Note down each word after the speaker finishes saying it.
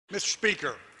Mr.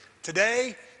 Speaker,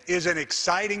 today is an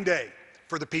exciting day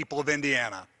for the people of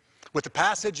Indiana. With the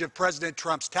passage of President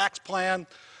Trump's tax plan,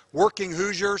 working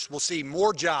Hoosiers will see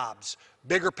more jobs,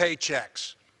 bigger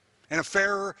paychecks, and a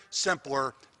fairer,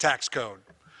 simpler tax code.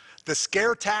 The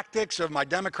scare tactics of my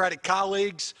Democratic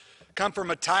colleagues come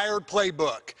from a tired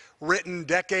playbook written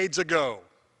decades ago.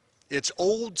 It's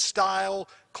old-style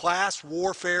class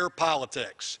warfare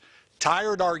politics,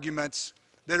 tired arguments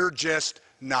that are just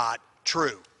not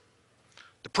true.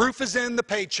 The proof is in the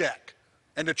paycheck,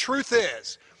 and the truth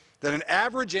is that an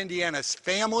average Indiana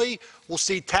family will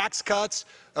see tax cuts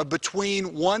of between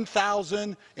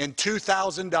 $1,000 and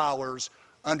 $2,000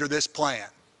 under this plan.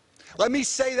 Let me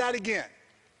say that again.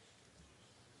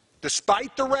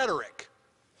 Despite the rhetoric,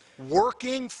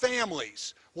 working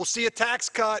families will see a tax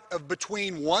cut of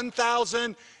between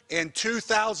 $1,000 and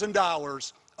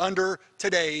 $2,000 under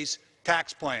today's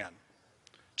tax plan.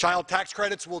 Child tax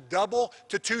credits will double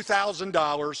to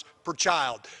 $2,000 per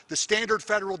child. The standard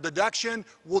federal deduction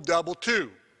will double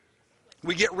too.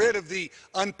 We get rid of the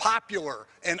unpopular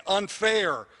and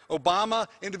unfair Obamacare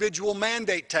individual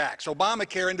mandate tax.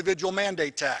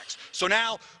 So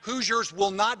now Hoosiers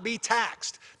will not be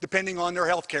taxed depending on their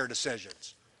health care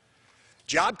decisions.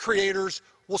 Job creators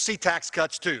will see tax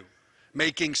cuts too,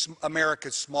 making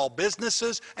America's small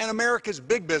businesses and America's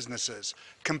big businesses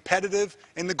competitive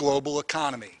in the global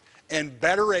economy and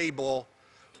better able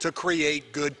to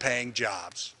create good-paying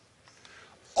jobs.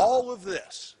 All of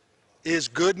this is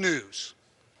good news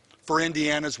for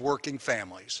Indiana's working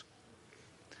families.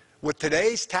 With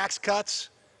today's tax cuts,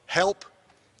 help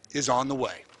is on the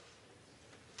way.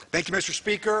 Thank you, Mr.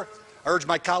 Speaker. I urge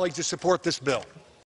my colleagues to support this bill.